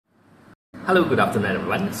Hello, good afternoon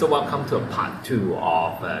everyone. So welcome to part 2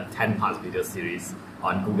 of a 10 parts video series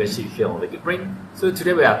on Googlesheet here on Liquid Brain. So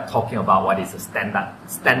today we are talking about what is a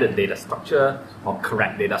standard data structure or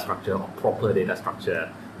correct data structure or proper data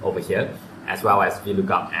structure over here, as well as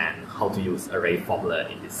Vlookup and how to use array formula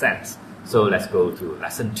in this sense. So let's go to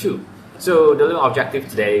lesson 2. So the little objective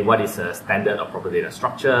today, what is a standard or proper data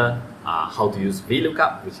structure, how to use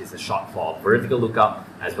Vlookup, which is a short for vertical lookup,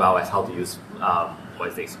 as well as how to use what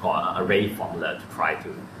is this called array formula to try to,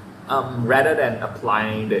 rather than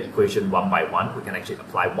applying the equation one by one, we can actually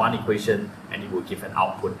apply one equation and it will give an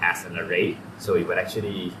output as an array. So it would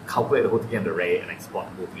actually calculate the whole thing as an array and export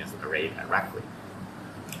the whole thing as an array directly.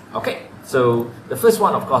 Okay, so the first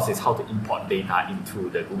one, of course, is how to import data into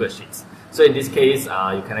the Google Sheets. So in this case,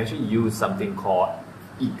 you can actually use something called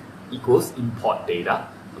equals import data.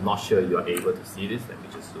 I'm not sure you are able to see this. Let me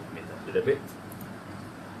just zoom in a little bit.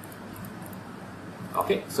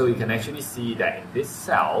 Okay, so you can actually see that in this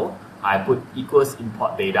cell, I put equals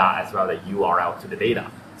import data as well as the URL to the data.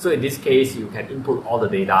 So in this case, you can input all the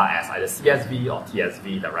data as either CSV or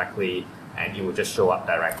TSV directly, and it will just show up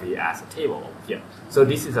directly as a table over here. So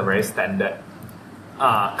this is a very standard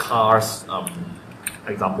cars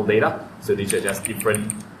example data. So these are just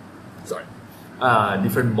different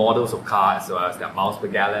models of cars, as well as their miles per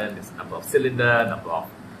gallon, there's number of cylinder, number of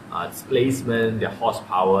displacement, their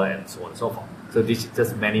horsepower, and so on and so forth. So this is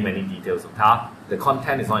just many details of car. The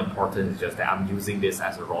content is not important, it's just that I'm using this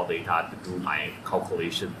as a raw data to do my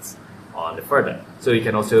calculations on the further. So you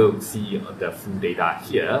can also see the full data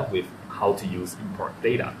here with how to use import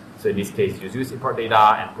data. So in this case, you use import data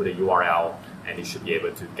and put a URL, and you should be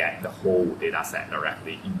able to get the whole data set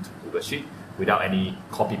directly into Google Sheet without any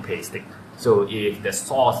copy pasting. So if the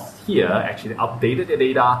source here actually updated the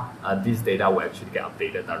data, this data will actually get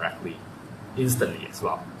updated directly instantly as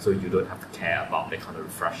well. So you don't have to care about the kind of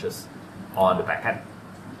refreshes on the back end.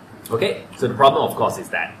 Okay, so the problem, of course, is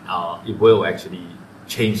that it will actually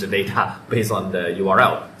change the data based on the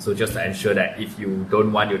URL. So just to ensure that if you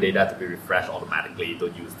don't want your data to be refreshed automatically,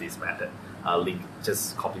 don't use this method. Link,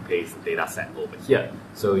 just copy paste the data set over here.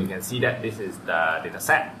 So you can see that this is the data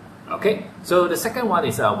set. Okay, so the second one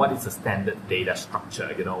is what is a standard data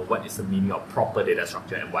structure? You know, what is the meaning of proper data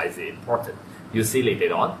structure and why is it important? You'll see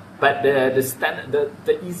later on. But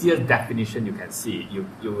the easiest definition you can see,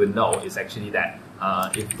 you will know, is actually that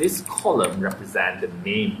if this column represents the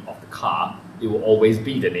name of the car, it will always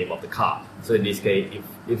be the name of the car. So in this case,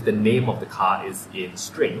 if the name of the car is in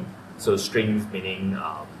string, so strings meaning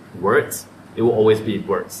words, it will always be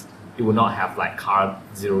words. It will not have like car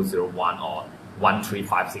 001 or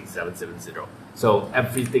 1356770. So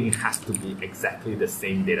everything has to be exactly the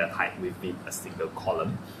same data type within a single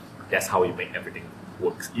column. That's how you make everything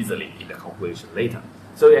work easily in the calculation later.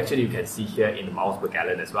 So actually you can see here in the miles per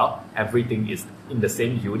gallon as well, everything is in the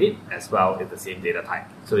same unit as well as the same data type.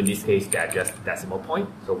 So in this case, they are just decimal point.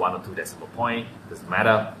 So 1 or 2 decimal point, doesn't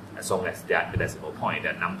matter, as long as they are the decimal point,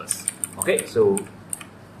 they're numbers. Okay, so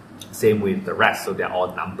same with the rest, so they're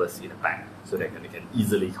all numbers in the back. So that you can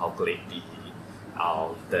easily calculate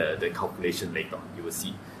the calculation later on, you will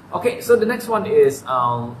see. Okay, so the next one is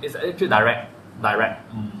actually direct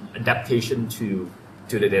adaptation to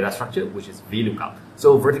the data structure, which is Vlookup.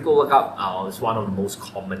 So vertical lookup is one of the most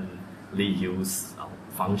commonly used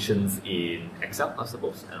functions in Excel, I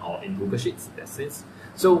suppose, or in Google Sheets. That's it.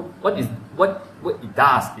 So what it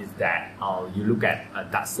does is that you look at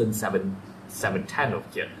Datsun 710 over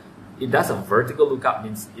here. It does a vertical lookup,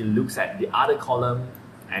 means it looks at the other column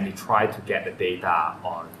and it tries to get the data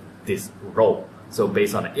on this row. So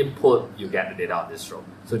based on the input, you get the data on this row.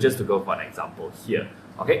 So just to go for an example here.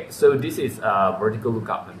 Okay, so this is a vertical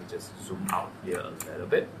lookup. Let me just zoom out here a little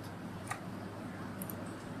bit.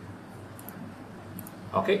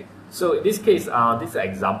 Okay, so in this case, this is an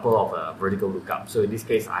example of a vertical lookup. So in this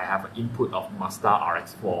case, I have an input of Mazda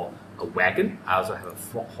RX-4, a wagon. I also have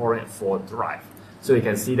a Hornet 4 drive. So you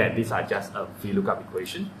can see that these are just a Vlookup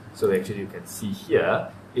equation. So actually you can see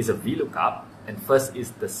here is a Vlookup, and first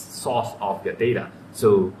is the source of your data.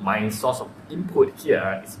 So my source of input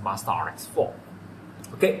here is Mazda RX-4.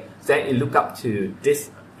 Okay, so then you look up to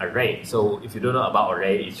this array. So if you don't know about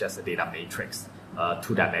array, it's just a data matrix,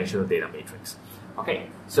 two-dimensional data matrix. Okay,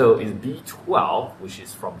 so it's B12, which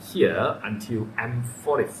is from here until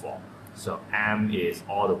M44. So M is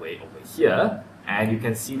all the way over here, and you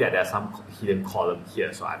can see that there's some hidden column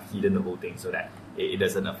here. So I've hidden the whole thing so that it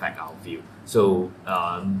doesn't affect our view. So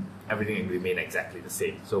everything will remain exactly the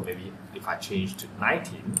same. So maybe if I change to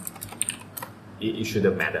 19, it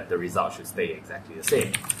shouldn't matter. The result should stay exactly the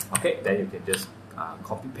same. Okay, then you can just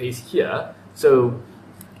copy paste here. So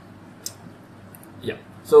yeah,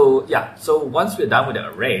 So yeah, so once we're done with the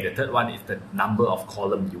array, the third one is the number of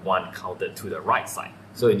columns you want counted to the right side.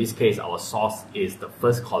 So in this case, our source is the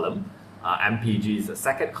first column, MPG is the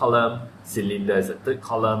second column, cylinder is the third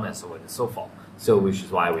column, and so on and so forth. So which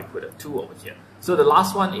is why we put a 2 over here. So the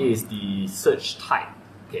last one is the search type.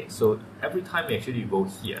 Okay, so every time you actually go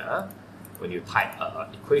here, when you type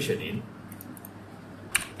an equation in,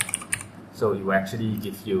 so it will actually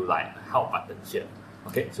give you like a help button here.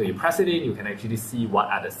 Okay, so you press it in, you can actually see what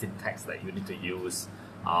are the syntax that you need to use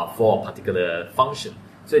for a particular function.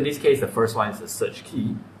 So in this case, the first one is the search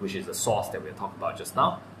key, which is the source that we were talking about just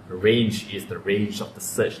now. The range is the range of the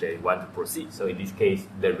search that you want to proceed. So in this case,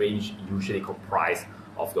 the range usually comprises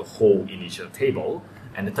of the whole initial table.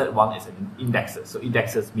 And the third one is an indexes. So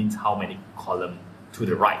indexes means how many columns to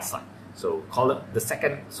the right side. So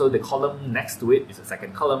the column next to it is the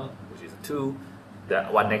second column, which is a 2. The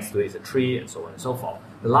one next to it is a 3, and so on and so forth.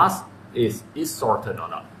 The last is sorted or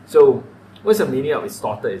not. So what's the meaning of is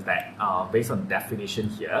sorted is that based on the definition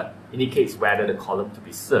here, indicates whether the column to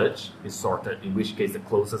be searched is sorted, in which case the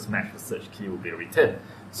closest match for search key will be returned.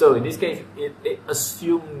 So in this case, it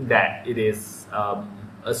assumes that it is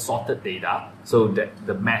a sorted data, so that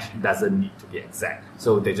the match doesn't need to be exact.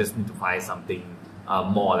 So they just need to find something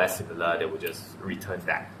more or less similar, they will just return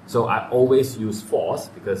that. So I always use false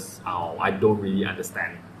because I don't really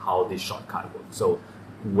understand how this shortcut works. So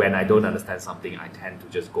when I don't understand something, I tend to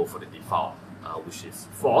just go for the default, which is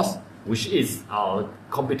false, which is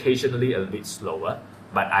computationally a little bit slower,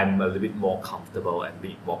 but I'm a little bit more comfortable and a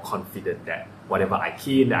bit more confident that whatever I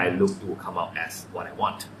key in, I look, it will come out as what I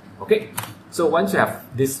want. Okay, so once you have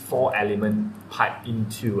this 4 element piped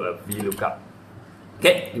into a Vlookup,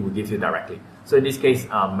 okay, it will give you directly. So in this case,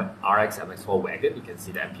 RX MX4 wagon, you can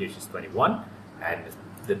see the MPH is 21, and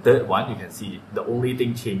the third one, you can see the only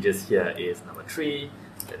thing changes here is number 3.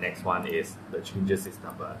 The next one is the changes is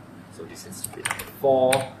number, so this is should be number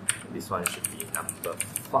 4, this one should be number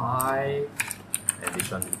 5, and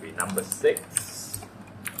this one should be number 6,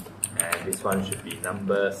 and this one should be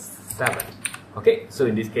number 7. Okay, so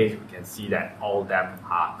in this case, we can see that all of them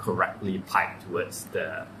are correctly piped towards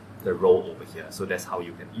the row over here. So that's how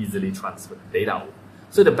you can easily transfer the data over.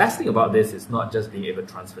 So the best thing about this is not just being able to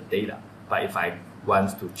transfer data, but if I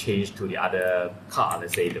want to change to the other car,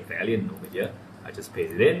 let's say the Valiant over here, I just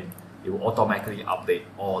paste it in, it will automatically update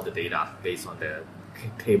all the data based on the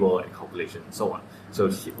table and calculation and so on. So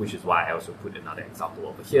which is why I also put another example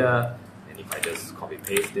over here. And if I just copy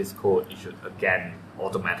paste this code, it should again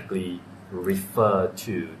automatically refer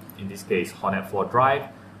to, in this case, Hornet 4 drive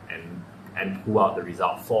and pull out the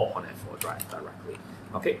result for Hornet 4 drive directly.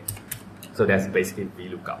 Okay, so that's basically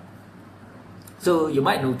Vlookup. So you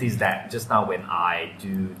might notice that just now when I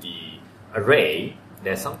do the array,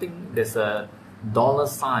 there's a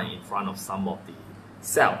 $sign in front of some of the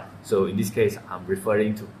cell. So in this case, I'm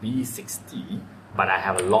referring to B60, but I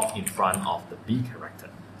have a lock in front of the B character.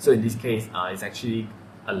 So in this case, it's actually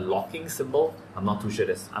a locking symbol. I'm not too sure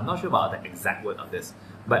I'm not sure about the exact word of this.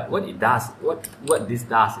 But what it does, what this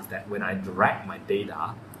does is that when I drag my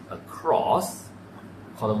data across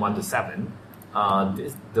column 1 to 7,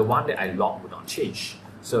 the one that I lock will not change.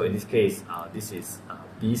 So in this case, this is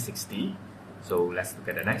B60. So let's look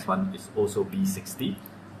at the next one. It's also B60,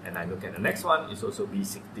 and I look at the next one. It's also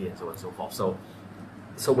B60, and so on and so forth.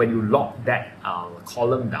 So when you lock that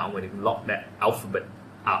column down, when you lock that alphabet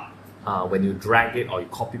up, when you drag it or you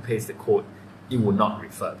copy paste the code, it will not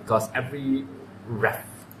refer, because every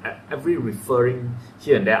referring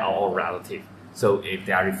here and there are all relative. So if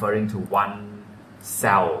they are referring to one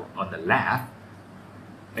cell on the left,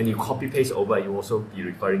 and you copy paste over, you also be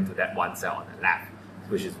referring to that one cell on the left,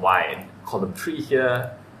 which is why in column 3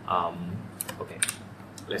 here, okay,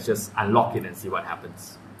 let's just unlock it and see what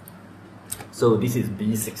happens. So this is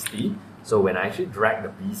B60. So when I actually drag the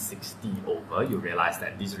B60 over, you realize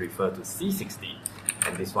that these refer to C60,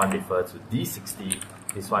 and this one refers to D60,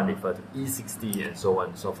 this one refers to E60, and so on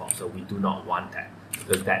and so forth. So we do not want that,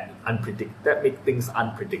 because that makes things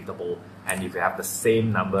unpredictable, and if you have the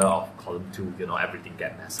same number of column 2, everything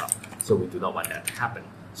gets messed up. So we do not want that to happen.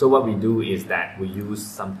 So what we do is that we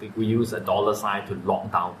use a $sign to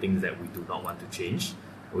lock down things that we do not want to change,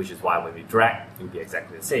 which is why when we drag, it will be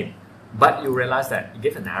exactly the same. But you realize that it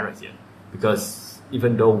gives an error here, because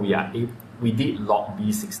even though we did lock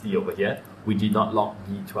B60 over here, we did not lock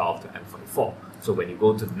B12 to M44. So when you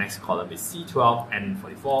go to the next column is C12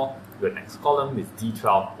 N44, the next column is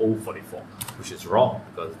D12 O44, which is wrong,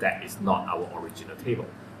 because that is not our original table.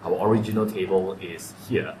 Our original table is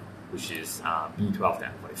here, which is B12 to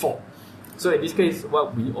M44. So in this case,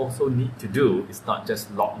 what we also need to do is not just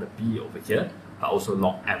lock the B over here, but also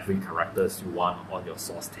log every characters you want on your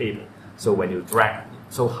source table. So when you drag,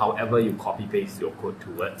 so however you copy paste your code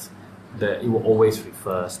towards, it will always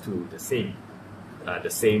refers to the same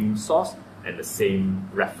source and the same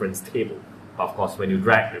reference table. But of course, when you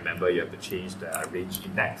drag, remember you have to change the range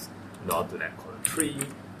index in order to that column 3.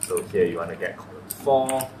 So here you want to get column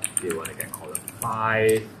 4, here you want to get column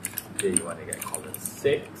 5, here you want to get column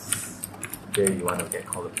 6, here you want to get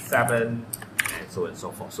column 7, and so on and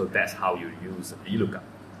so forth. So that's how you use Vlookup.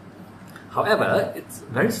 However, it's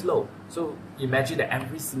very slow. So imagine that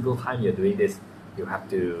every single time you're doing this, you have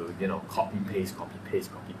to, copy paste,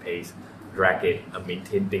 drag it, and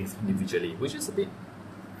maintain things individually, which is a bit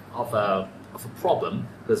of a problem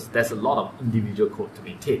because there's a lot of individual code to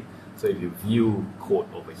maintain. So if you view code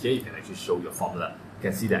over here, you can actually show your formula. You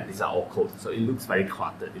can see that these are all code. So it looks very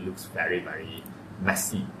cluttered. It looks very, very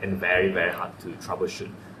messy and very, very hard to troubleshoot.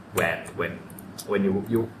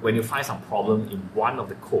 When you find some problem in one of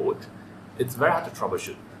the code, it's very hard to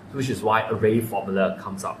troubleshoot, which is why array formula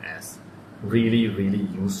comes up as really, really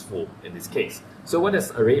useful in this case. So what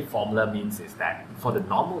this array formula means is that for the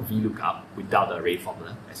normal VLOOKUP without the array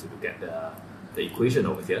formula, as you look at the equation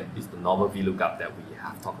over here, is the normal VLOOKUP that we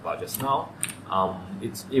have talked about just now.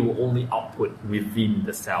 It will only output within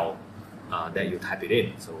the cell that you type it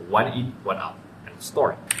in. So one in, one out, and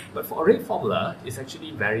store it. But for array formula, it's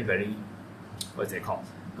actually very, very, what's it called?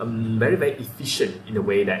 Very, very efficient in a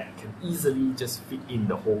way that it can easily just fit in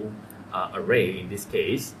the whole array. In this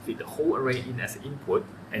case, fit the whole array in as an input,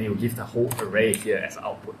 and it will give the whole array here as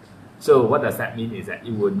output. So what does that mean is that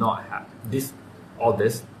it will not have this, all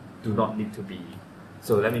this do not need to be.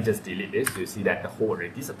 So let me just delete this. You see that the whole array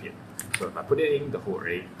disappeared. So if I put it in, the whole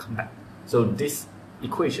array come back. So this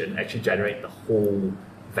equation actually generates the whole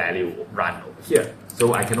value run over here.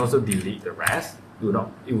 So I can also delete the rest. It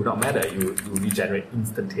will not matter. You regenerate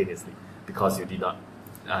instantaneously because you did not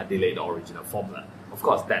delete the original formula. Of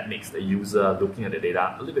course, that makes the user looking at the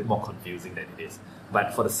data a little bit more confusing than it is.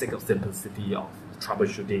 But for the sake of simplicity of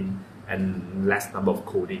troubleshooting and less number of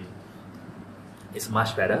coding, it's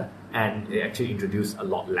much better, and it actually introduced a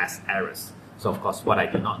lot less errors. So of course, what I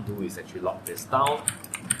did not do is actually lock this down,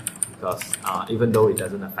 because even though it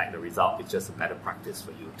doesn't affect the result, it's just a better practice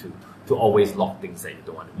for you to always lock things that you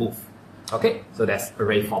don't want to move. Okay, so that's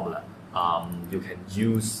array formula. You can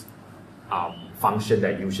use function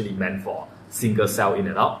that usually meant for single cell in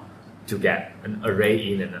and out to get an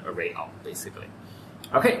array in and an array out, basically.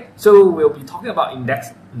 Okay, so we'll be talking about index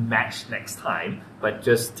match next time, but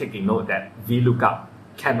just take a note that VLOOKUP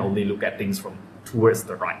can only look at things from towards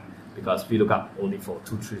the right, because VLOOKUP only for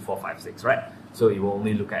 2, 3, 4, 5, 6, right? So it will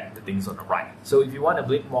only look at the things on the right. So if you want a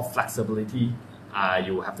bit more flexibility,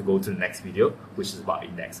 you will have to go to the next video, which is about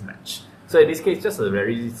index match. So in this case, just a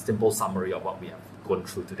very simple summary of what we have gone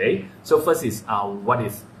through today. So first is what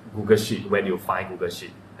is Googlesheet, where do you find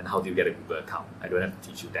Googlesheet, and how do you get a Google account? I don't have to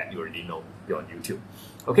teach you that, you already know, you're on YouTube.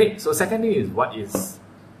 Okay, so second thing is what is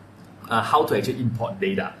how to actually import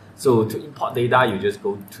data. So to import data, you just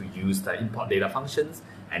go to use the import data functions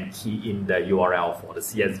and key in the URL for the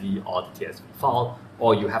CSV or the TSV file,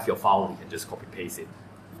 or you have your file, you can just copy paste it.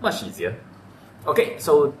 Much easier. Okay,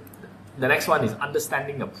 so the next one is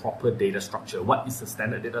understanding a proper data structure. What is the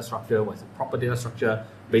standard data structure? What is a proper data structure?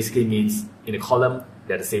 Basically means in a column,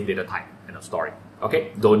 they're the same data type and a story.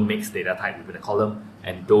 Okay, don't mix data type within a column,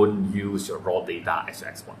 and don't use your raw data as your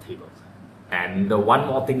export table. And the one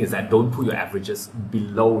more thing is that don't put your averages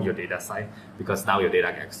below your data size, because now your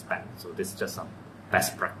data can expand. So this is just some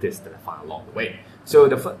best practice that I found along the way. So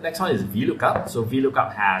the next one is VLOOKUP. So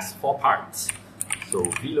VLOOKUP has 4 parts. So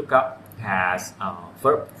VLOOKUP has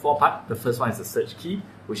 4 parts. The first one is the search key,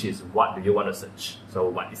 which is what do you want to search. So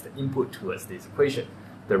what is the input towards this equation?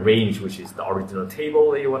 The range, which is the original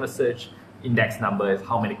table that you want to search. Index number is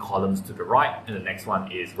how many columns to the right. And the next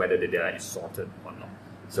one is whether the data is sorted or not.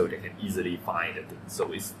 So they can easily find the thing.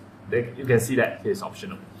 So you can see that here's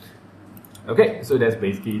optional. Okay, so that's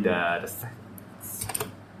basically the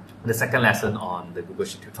second lesson on the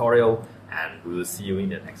Googlesheet tutorial, and we will see you in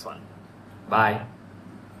the next one. Bye.